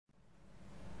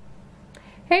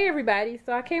Hey everybody,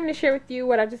 so I came to share with you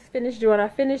what I just finished doing. I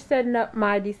finished setting up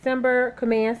my December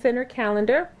Command Center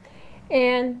calendar,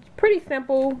 and pretty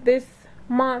simple this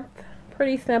month,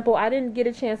 pretty simple. I didn't get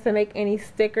a chance to make any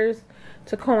stickers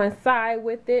to coincide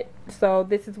with it, so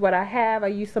this is what I have. I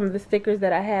used some of the stickers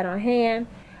that I had on hand.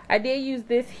 I did use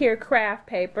this here craft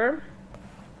paper,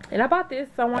 and I bought this,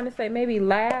 I want to say maybe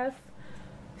last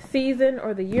season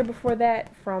or the year before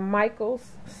that from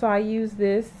Michael's, so I used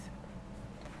this.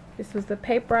 This was the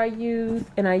paper I used,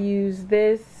 and I used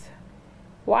this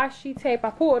washi tape. I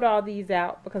pulled all these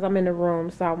out because I'm in the room,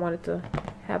 so I wanted to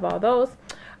have all those.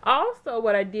 Also,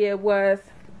 what I did was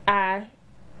I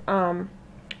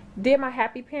did my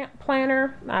happy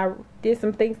planner. I did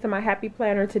some things to my happy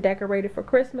planner to decorate it for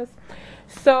Christmas.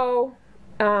 So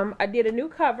I did a new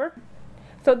cover.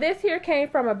 So this here came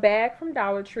from a bag from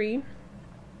Dollar Tree.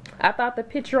 I thought the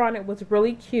picture on it was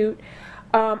really cute.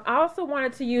 I also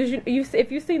wanted to use,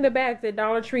 if you've seen the bags at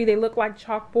Dollar Tree, they look like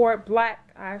chalkboard black.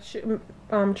 I should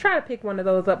try to pick one of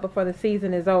those up before the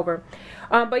season is over.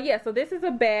 But yeah, so this is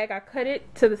a bag. I cut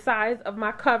it to the size of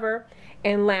my cover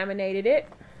and laminated it.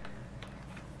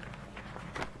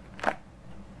 I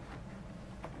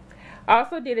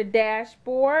also did a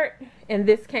dashboard, and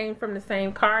this came from the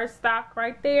same cardstock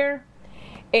right there.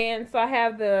 And so I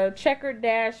have the checkered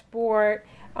dashboard.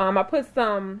 I put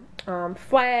some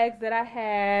flags that I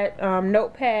had,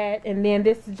 notepad, and then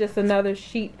this is just another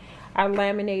sheet I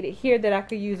laminated here that I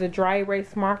could use a dry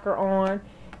erase marker on,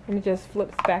 and it just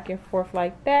flips back and forth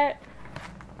like that.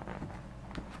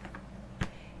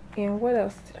 And what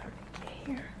else did I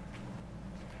make here?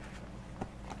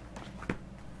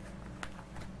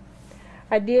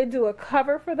 I did do a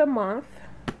cover for the month,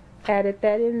 added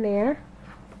that in there.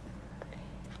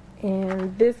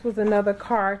 And this was another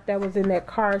card that was in that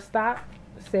cardstock.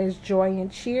 It says joy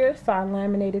and cheer, so I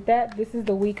laminated that. This is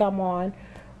the week I'm on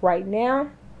right now.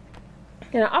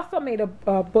 And I also made a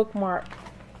bookmark,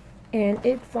 and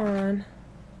it's on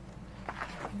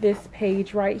this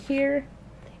page right here.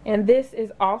 And this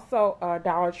is also a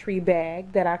Dollar Tree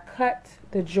bag that I cut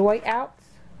the joy out.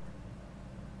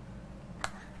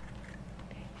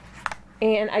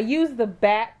 And I used the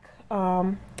back,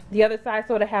 the other side,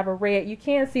 so to have a red. You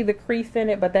can see the crease in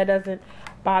it, but that doesn't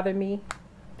bother me.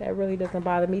 That really doesn't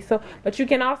bother me. So, but you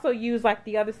can also use like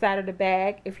the other side of the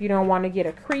bag if you don't want to get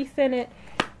a crease in it.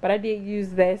 But I did use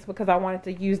this because I wanted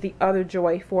to use the other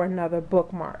joy for another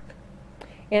bookmark.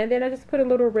 And then I just put a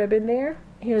little ribbon there.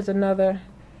 Here's another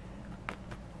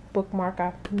bookmark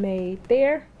I made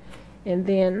there. And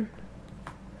then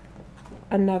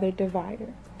another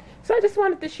divider. So I just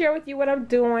wanted to share with you what I'm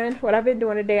doing, what I've been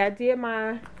doing today. I did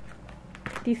my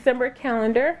December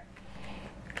calendar,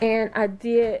 and I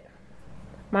did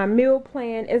my meal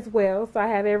plan as well, so I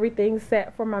have everything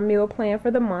set for my meal plan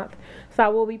for the month. So I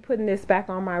will be putting this back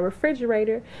on my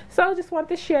refrigerator. So I just want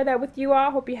to share that with you all.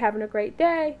 Hope you're having a great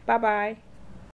day. Bye bye.